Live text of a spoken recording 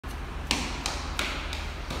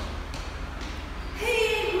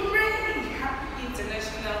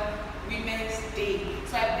today.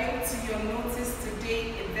 So I bring to your notice today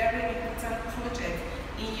a very important project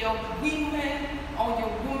in your women or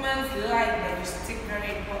your woman's life that you should take very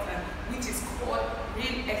important, which is called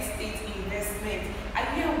real estate investment. Are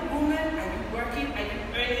you a woman? Are you working? Are you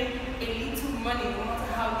earning a little money, no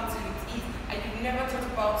matter how little it is, and you've never thought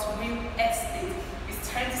about real estate? It's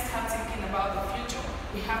time to start thinking about the future.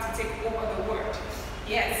 We have to take over the world.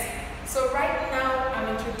 Yes. So right now, I'm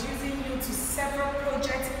introducing you to several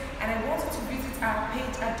projects, and I want you to visit our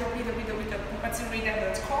page at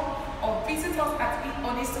www.propertyradar.com or visit us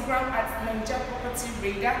on Instagram at Naija Property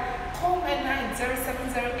Radar. Call my line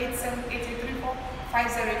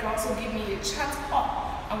 07087883450. You can also give me a chat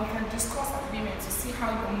up, and we can discuss agreement to see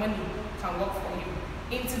how your money can work for you.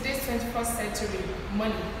 In today's 21st century,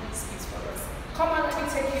 money speaks for us. Come on, let me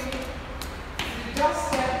take you to the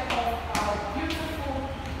doorstep of our beautiful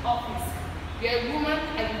office. You're a woman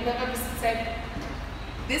and you've never visited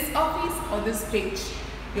this office or this page.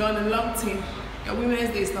 You're on a long team. Your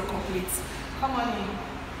Women's Day is not complete. Come on in.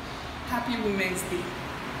 Happy Women's Day.